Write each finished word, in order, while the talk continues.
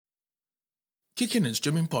Kicking and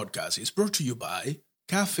Streaming Podcast is brought to you by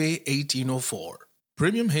Cafe 1804.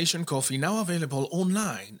 Premium Haitian coffee now available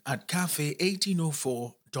online at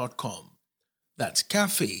cafe1804.com. That's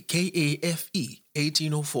cafe, K-A-F-E,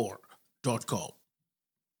 1804.com.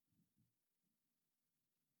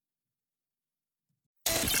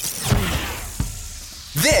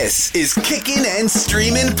 This is Kickin' and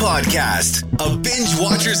Streamin' Podcast, a binge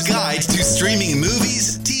watcher's guide to streaming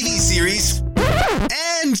movies, TV series,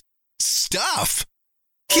 and stuff.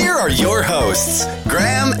 Here are your hosts,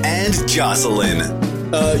 Graham and Jocelyn.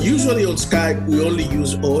 Usually on Skype, we only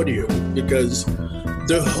use audio because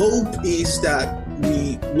the hope is that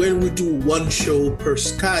when we do one show per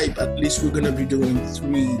Skype, at least we're going to be doing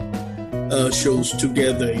 3 shows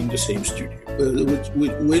together in the same studio.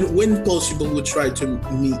 When possible, we try to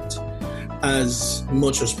meet as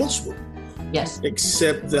much as possible. Yes.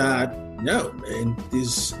 Except that, no, man,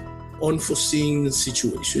 this unforeseen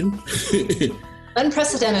situation.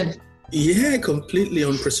 Unprecedented. Yeah, completely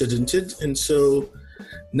unprecedented. And so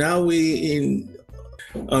now we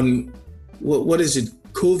what is it?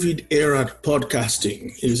 COVID era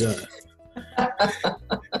podcasting is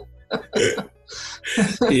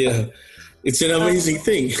yeah, it's an amazing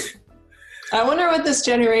thing. I wonder what this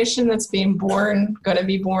generation that's being going to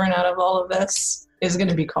be born out of all of this is going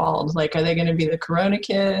to be called. Like, are they going to be the Corona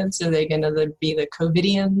kids? Are they going to be the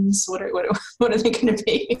COVIDians? What are they going to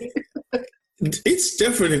be? It's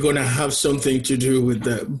definitely going to have something to do with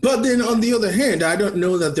that. But then on the other hand, I don't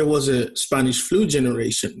know that there was a Spanish flu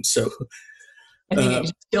generation. So I think it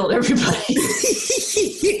just killed everybody.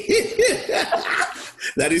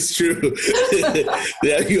 That is true.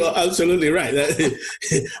 Yeah, you are absolutely right.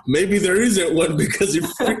 Maybe there isn't one because it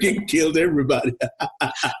freaking killed everybody.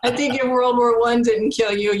 I think if World War I didn't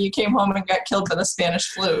kill you, you came home and got killed by the Spanish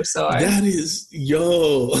flu. That is,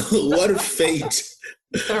 what a fate.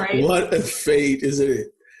 Right. What a fate, isn't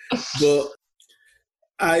it? But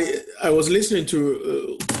I was listening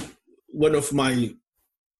to one of my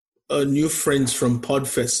new friends from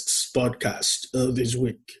Podfest's podcast this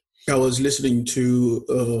week. I was listening to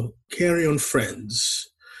Carry On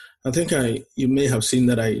Friends. I think you may have seen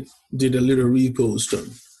that I did a little repost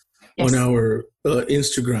on our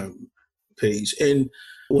Instagram page. And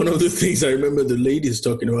one of the things I remember the ladies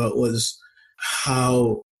talking about was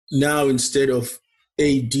how now instead of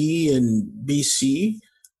AD and BC,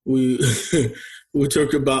 we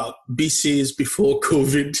talk about BC is before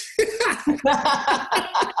COVID.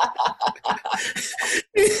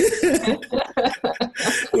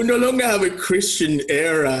 We no longer have a Christian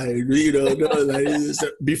era, like it's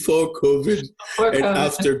before COVID and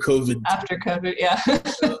after COVID. After COVID, yeah.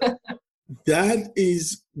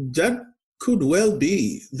 That could well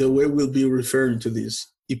be the way we'll be referring to this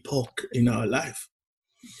epoch in our life.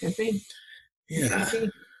 Could be. Yeah. Could be.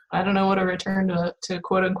 I don't know what a return to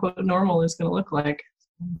quote unquote normal is going to look like.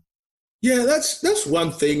 Yeah, that's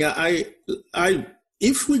one thing.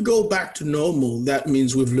 If we go back to normal, that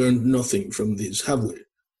means we've learned nothing from this, have we?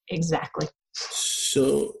 Exactly.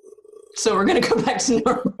 So we're going to go back to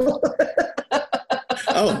normal.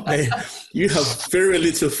 Oh, man, you have very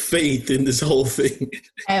little faith in this whole thing.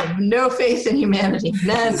 I have no faith in humanity.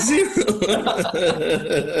 None. Zero.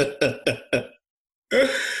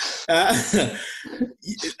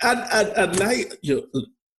 I'd like you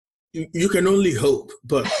can only hope,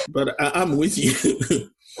 but I'm with you.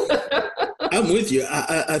 I'm with you.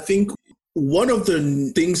 I think one of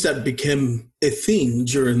the things that became a thing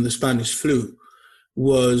during the Spanish flu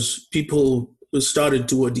was people started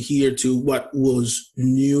to adhere to what was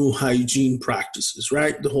new hygiene practices,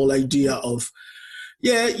 right? The whole idea of,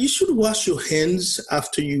 you should wash your hands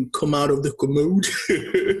after you come out of the commode.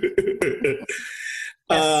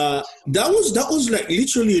 That was like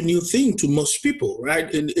literally a new thing to most people,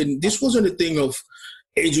 right? And this wasn't a thing of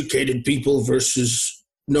educated people versus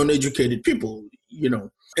non-educated people,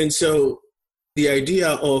 And so the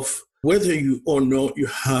idea of whether you or not you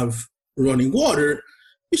have running water,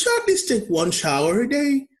 you should at least take 1 shower a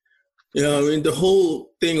day. And the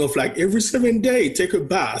whole thing of like every 7 days, take a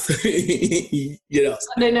bath.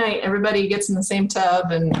 Sunday night, everybody gets in the same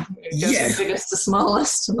tub and goes from biggest to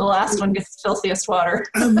smallest, and the last one gets the filthiest water.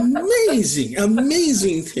 Amazing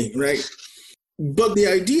thing, right? But the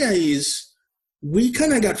idea is we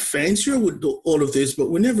kind of got fancier with all of this, but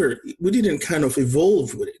we didn't kind of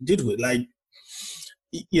evolve with it, did we? Like,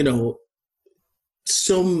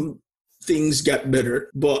 some things got better,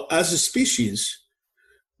 but as a species,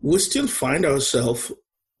 we still find ourselves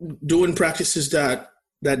doing practices that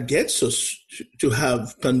gets us to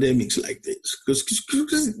have pandemics like this.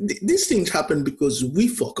 Because these things happen because we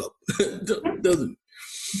fuck up, doesn't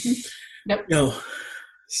it? Yep.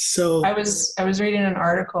 So I was reading an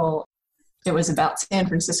article. It was about San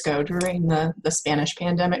Francisco during the Spanish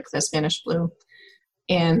pandemic, the Spanish flu.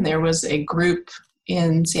 And there was a group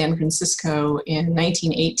in San Francisco in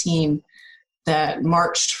 1918 that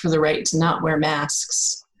marched for the right to not wear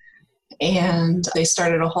masks. And they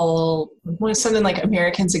started a whole, something like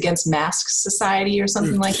Americans Against Masks Society or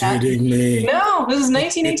something like that. You're kidding me. No, this is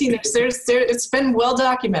 1918. It's been well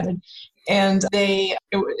documented. And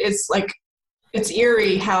it's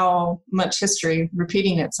eerie how much history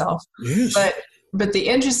repeating itself. Yes. But the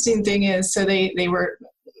interesting thing is, so they were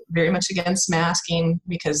very much against masking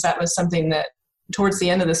because that was something that towards the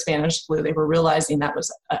end of the Spanish flu, they were realizing that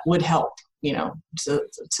would help, to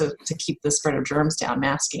keep the spread of germs down.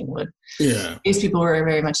 Masking would. Yeah. These people were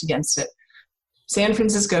very much against it. San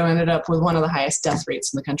Francisco ended up with one of the highest death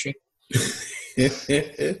rates in the country.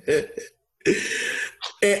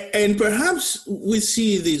 And perhaps we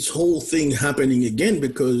see this whole thing happening again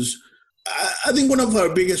because I think one of our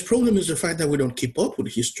biggest problems is the fact that we don't keep up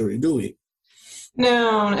with history, do we?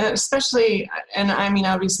 No, especially, and I mean,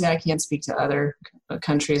 obviously I can't speak to other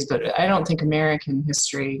countries, but I don't think American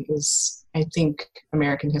history I think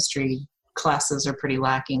American history classes are pretty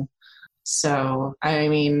lacking. So, I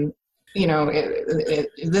mean,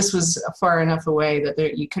 this was far enough away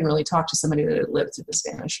that you couldn't really talk to somebody that had lived through the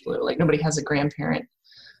Spanish flu. Like nobody has a grandparent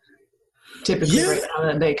typically right now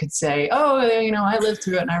that they could say, oh, I lived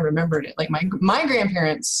through it and I remembered it. Like my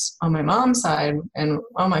grandparents on my mom's side and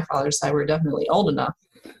on my father's side were definitely old enough.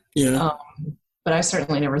 Yeah. But I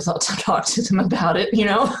certainly never thought to talk to them about it,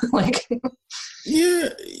 like. Yeah.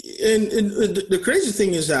 And the crazy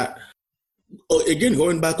thing is that, again,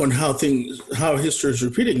 going back on how history is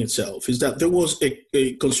repeating itself, is that there was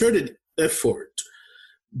a concerted effort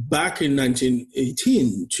back in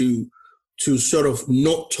 1918 to sort of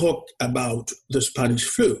not talk about the Spanish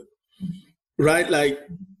flu, right? Like,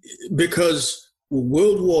 because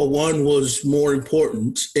World War I was more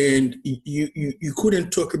important, and you couldn't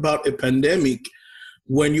talk about a pandemic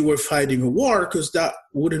when you were fighting a war because that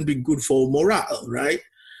wouldn't be good for morale, right?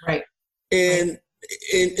 Right. And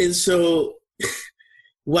so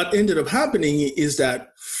what ended up happening is that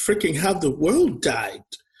freaking half the world died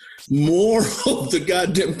more of the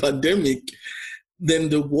goddamn pandemic than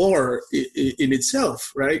the war in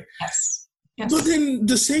itself, right? Yes. But then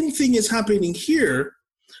the same thing is happening here,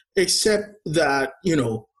 except that, a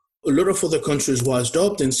lot of other countries wised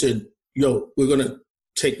up and said, we're going to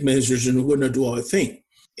take measures and we're going to do our thing.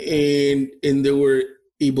 And they were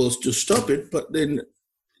able to stop it. But then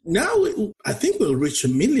now I think we'll reach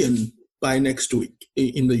 1 million by next week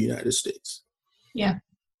in the United States. Yeah.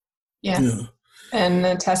 And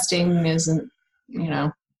the testing isn't,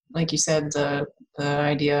 like you said, the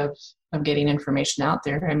idea of getting information out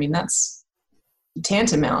there. I mean, that's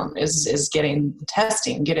tantamount is getting the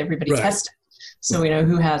testing, get everybody tested. So we know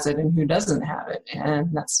who has it and who doesn't have it.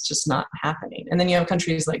 And that's just not happening. And then you have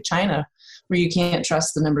countries like China where you can't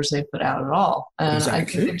trust the numbers they put out at all.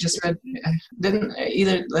 Exactly. I think I just read, didn't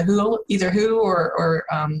either WHO or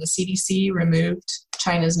the CDC removed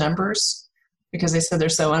China's numbers because they said they're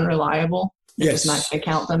so unreliable. They're just not going to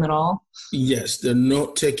count them at all. Yes, they're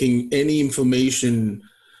not taking any information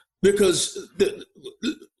because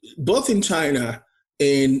both in China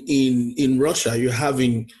and in Russia, you're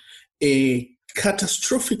having a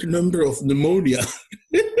catastrophic number of pneumonia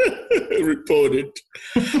reported.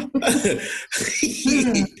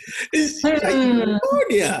 It's like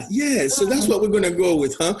pneumonia. Yeah, so that's what we're going to go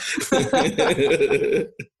with, huh?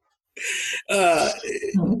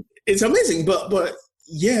 It's amazing, but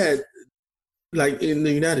yeah, like in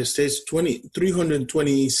the United States,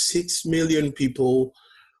 326 million people,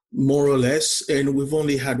 more or less, and we've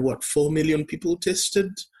only had, 4 million people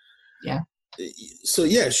tested? Yeah. So,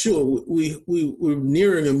 yeah, sure, we're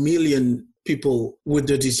nearing 1 million people with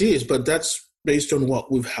the disease, but that's based on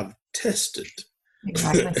what we have tested.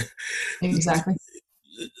 Exactly.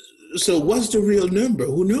 So what's the real number?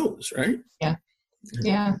 Who knows, right?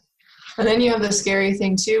 Yeah. And then you have the scary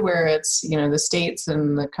thing, too, where it's, the states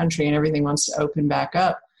and the country and everything wants to open back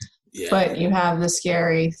up. Yeah. But you have the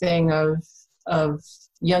scary thing of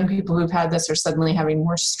young people who've had this are suddenly having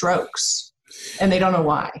more strokes, and they don't know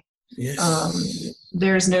why. Yes.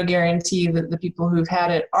 There's no guarantee that the people who've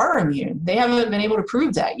had it are immune. They haven't been able to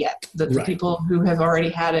prove that yet, that the people who have already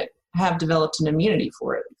had it have developed an immunity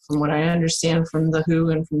for it. From what I understand from the WHO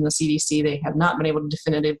and from the CDC, they have not been able to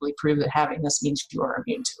definitively prove that having this means you are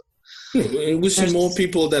immune to it. We see more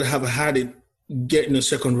people that have had it getting a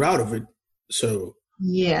second round of it. So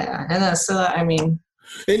yeah, and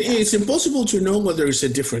and it's impossible to know whether it's a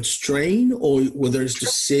different strain or whether it's the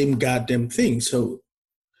same goddamn thing. So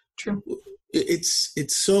true.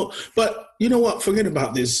 It's so. But you know what? Forget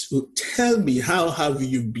about this. Tell me, how have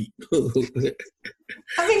you been?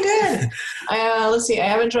 I've been good. Let's see. I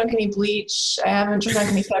haven't drunk any bleach. I haven't drunk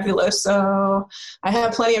any Fabuloso. I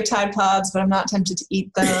have plenty of Tide Pods, but I'm not tempted to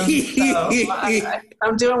eat them. So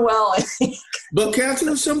I'm doing well, I think. But can I tell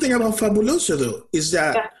you something about Fabuloso, though? Is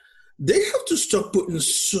that they have to stop putting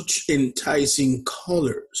such enticing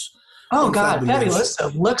colors. Oh, God.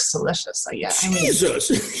 Fabuloso looks delicious.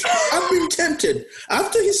 Jesus. I've been tempted.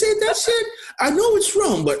 After he said that shit, I know it's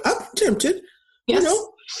wrong, but I've been tempted. Yes. You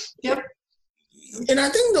know? Yep. And I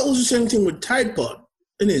think that was the same thing with Tide Pod,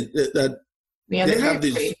 isn't it? That yeah, they have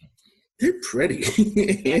these. They're pretty.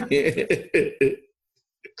 Yeah.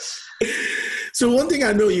 So one thing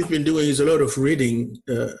I know you've been doing is a lot of reading.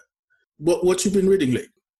 What you've been reading lately?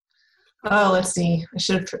 Oh, let's see. I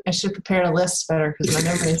should have prepared a list better because my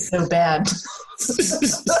memory is so bad.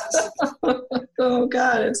 Oh,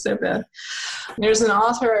 God, it's so bad. There's an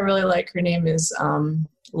author I really like. Her name is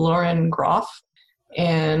Lauren Groff.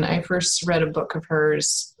 And I first read a book of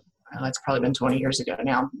hers, it's probably been 20 years ago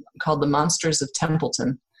now, called The Monsters of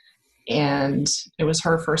Templeton. And it was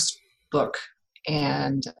her first book.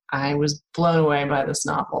 And I was blown away by this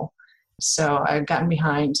novel. So I've gotten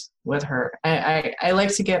behind with her. I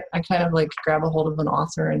like to I kind of like grab a hold of an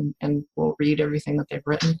author and will read everything that they've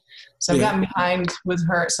written. So I've gotten behind with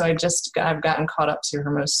her. So I've gotten caught up to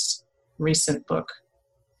her most recent book.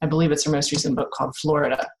 I believe it's her most recent book called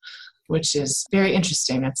Florida, which is very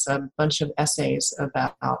interesting. It's a bunch of essays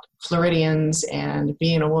about Floridians and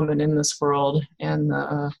being a woman in this world and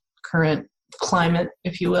the current climate,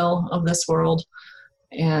 if you will, of this world.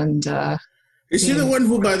 And is she the one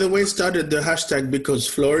who, by the way, started the hashtag because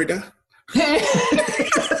Florida?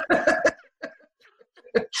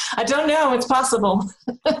 I don't know. It's possible.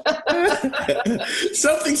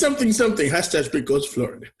 something. Hashtag because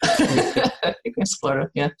Florida. I think it's Florida.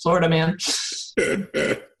 Yeah, Florida man.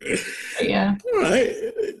 Yeah. All right.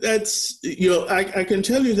 That's, I can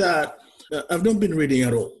tell you that I've not been reading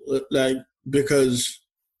at all. Like, because,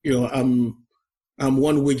 I'm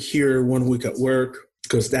 1 week here, 1 week at work,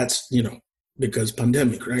 because that's, because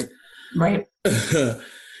pandemic, right? Right.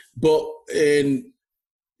 But, and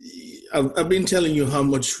I've been telling you how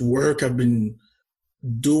much work I've been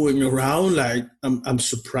doing around. Like, I'm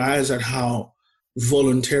surprised at how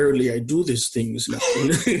voluntarily I do these things now.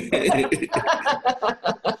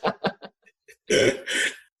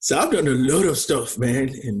 So I've done a lot of stuff, man.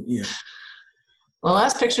 And well,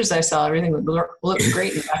 last pictures I saw, everything looked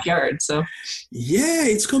great in the backyard. So yeah,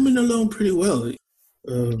 it's coming along pretty well.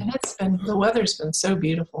 And the weather's been so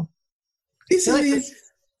beautiful. Isn't it? It's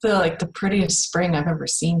like the prettiest spring I've ever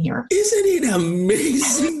seen here. Isn't it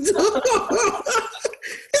amazing?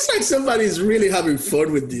 It's like somebody's really having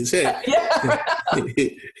fun with this. Hey, Yeah.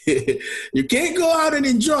 You can't go out and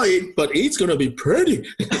enjoy it, but it's going to be pretty.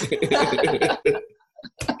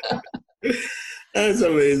 That's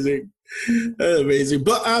amazing. That's amazing.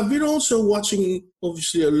 But I've been also watching,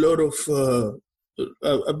 obviously, a lot of,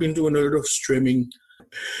 I've been doing a lot of streaming.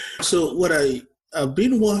 So what I've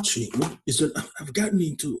been watching is that I've gotten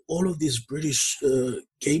into all of these British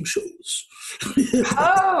game shows.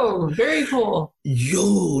 Oh, very cool.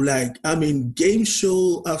 Game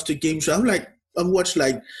show after game show. I've watched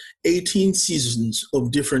like 18 seasons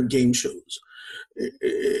of different game shows.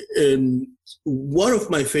 And one of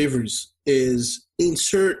my favorites is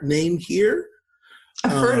Insert Name Here.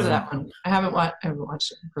 I've heard of that one. I haven't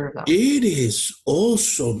watched it. I've heard of that one. It is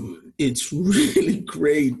awesome. It's really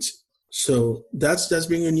great. So that's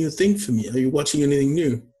been a new thing for me. Are you watching anything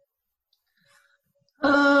new?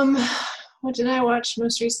 What did I watch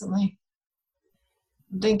most recently?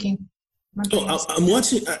 I'm thinking. I'm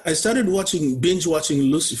watching. I started binge watching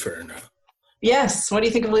Lucifer now. Yes. What do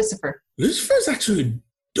you think of Lucifer? Lucifer's actually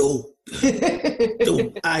dope.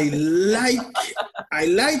 Dope. I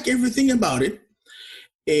like everything about it.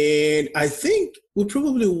 And I think we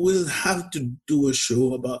probably will have to do a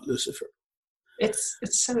show about Lucifer. It's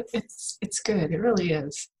good. It really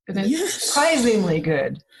is. It's surprisingly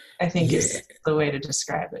good, I think is the way to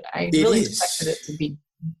describe it. I really expected it to be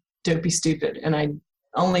dopey stupid, and I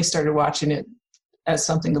only started watching it as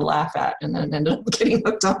something to laugh at, and then ended up getting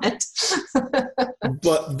hooked on it.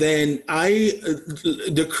 But then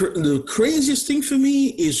the craziest thing for me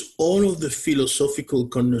is all of the philosophical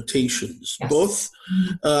connotations, both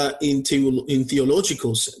in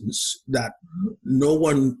theological sense that no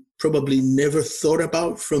one probably never thought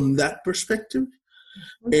about from that perspective,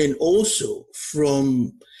 and also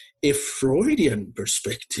from a Freudian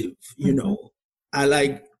perspective. I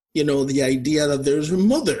like, the idea that there's a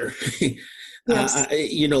mother,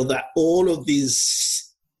 that all of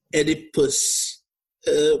these Oedipus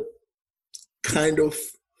kind of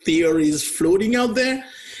theories floating out there.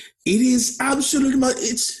 It is absolutely,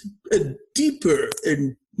 it's a deeper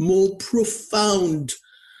and more profound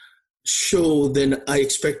show than I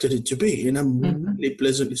expected it to be. And I'm really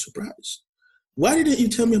pleasantly surprised. Why didn't you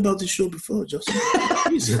tell me about this show before, Justin?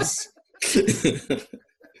 Jesus.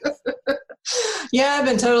 Yeah, I've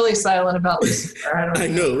been totally silent about Lucifer. I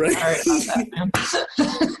know, right? Sorry about that,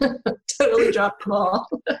 man. Totally dropped the ball.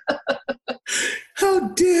 How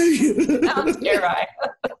dare you? How dare I?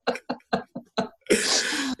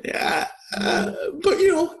 Yeah, but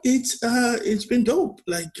it's been dope.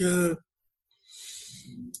 Like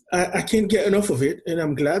I can't get enough of it, and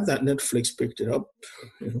I'm glad that Netflix picked it up.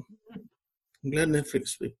 I'm glad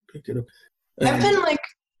Netflix picked it up. I've been like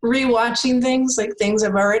rewatching things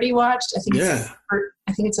I've already watched. I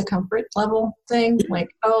think it's a comfort level thing. Like,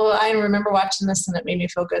 oh, I remember watching this and it made me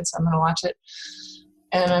feel good, so I'm gonna watch it.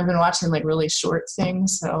 And I've been watching like really short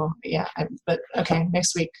things, so yeah. But okay,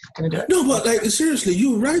 next week I'm gonna do it. No, but like seriously,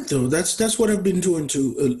 you're right though. That's what I've been doing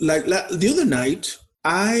too. Like the other night,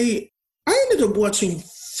 I ended up watching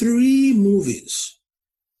 3 movies,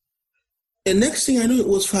 and next thing I knew, it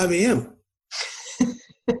was 5 a.m.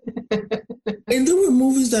 And there were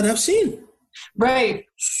movies that I've seen. Right.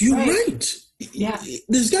 You're right. Yeah.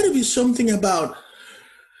 There's got to be something about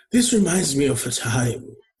this. Reminds me of a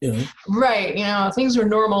time. Right, things were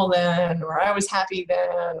normal then, or I was happy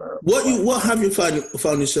then. Or what have you found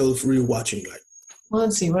yourself rewatching like? Well,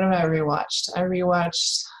 let's see. What have I rewatched? I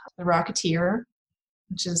rewatched The Rocketeer,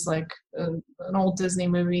 which is like an old Disney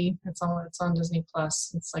movie. It's on Disney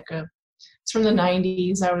Plus. It's from the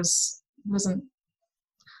 90s. I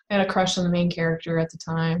had a crush on the main character at the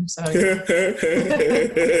time, so.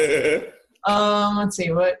 Let's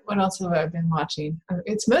see, what else have I been watching?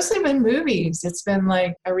 It's mostly been movies. It's been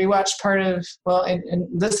like I rewatched part of, and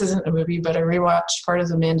this isn't a movie, but I rewatched part of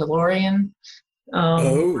The Mandalorian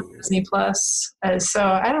on Disney Plus. So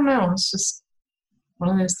I don't know. It's just one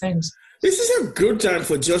of those things. This is a good time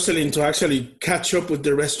for Jocelyn to actually catch up with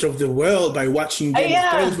the rest of the world by watching Game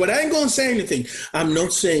of Thrones. But I ain't going to say anything. I'm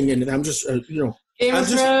not saying anything. I'm just, Game of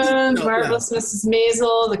Thrones, Marvelous Mrs.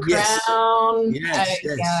 Maisel, The Crown.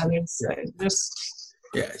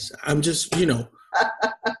 Yes, I'm just,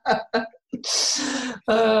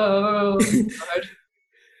 Oh, God.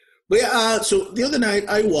 But yeah, so the other night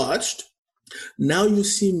I watched Now You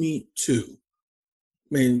See Me Too.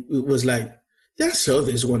 I mean, it was like, I saw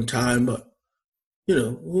this one time, but,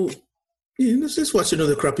 let's just watch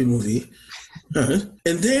another crappy movie. And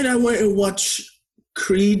then I went and watched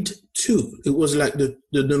Creed 2. It was like the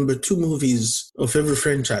number 2 movies of every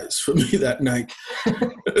franchise for me that night.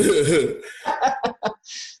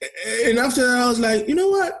 And after that, I was like, you know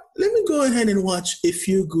what? Let me go ahead and watch A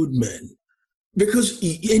Few Good Men. Because,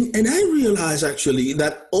 and I realized actually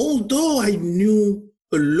that although I knew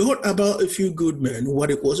a lot about A Few Good Men,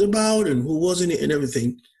 what it was about and who was in it and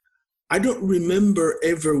everything, I don't remember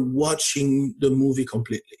ever watching the movie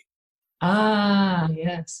completely. Ah,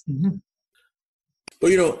 yes. Mm-hmm.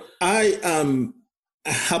 But, I am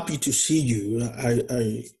happy to see you.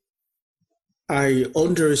 I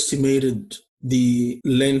underestimated the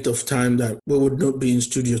length of time that we would not be in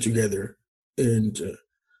studio together. And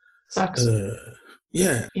sucks.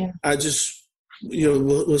 Yeah. I just,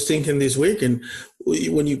 was thinking this week, and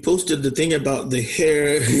when you posted the thing about the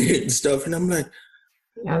hair and stuff, and I'm like,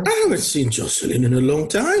 I haven't seen Jocelyn in a long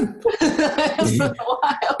time. It's been a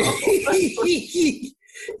while.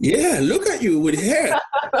 Yeah, look at you with hair.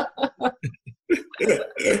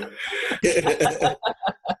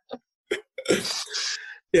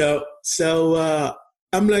 So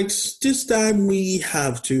I'm like, this time we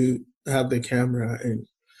have to have the camera and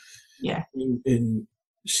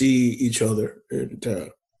see each other.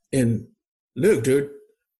 And look, dude,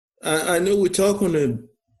 I know we talk on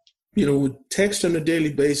we text on a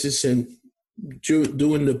daily basis, and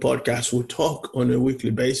doing the podcast, we talk on a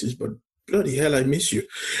weekly basis, but bloody hell, I miss you.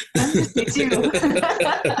 I miss you too.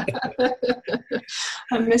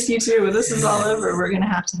 I miss you too. When this is all over, we're going to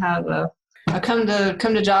have a come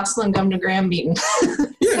to Jocelyn, come to Graham meeting.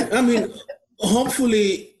 Yeah, I mean,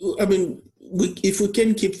 hopefully, if we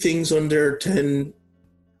can keep things under 10,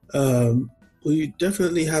 we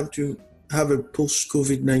definitely have to have a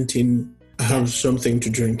post-COVID-19, have something to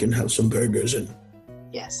drink and have some burgers and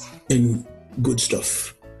good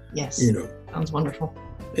stuff. Yes. Sounds wonderful.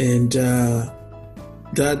 And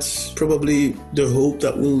that's probably the hope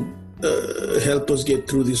that will help us get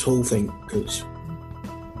through this whole thing. Because,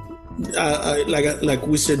 like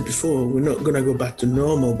we said before, we're not going to go back to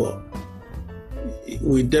normal, but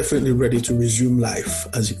we're definitely ready to resume life,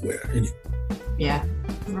 as it were. Yeah.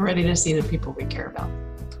 We're ready to see the people we care about.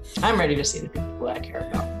 I'm ready to see the people who I care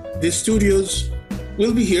about. The studios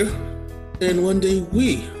will be here, and one day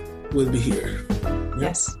we will be here.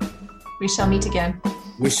 Yes. We shall meet again.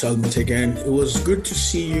 We shall meet again. It was good to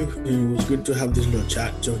see you, and it was good to have this little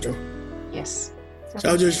chat, Jojo. Yes.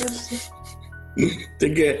 Ciao, Jojo.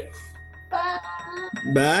 Take care. Bye.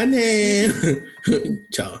 Bye, now.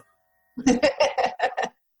 Ciao.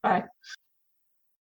 Bye.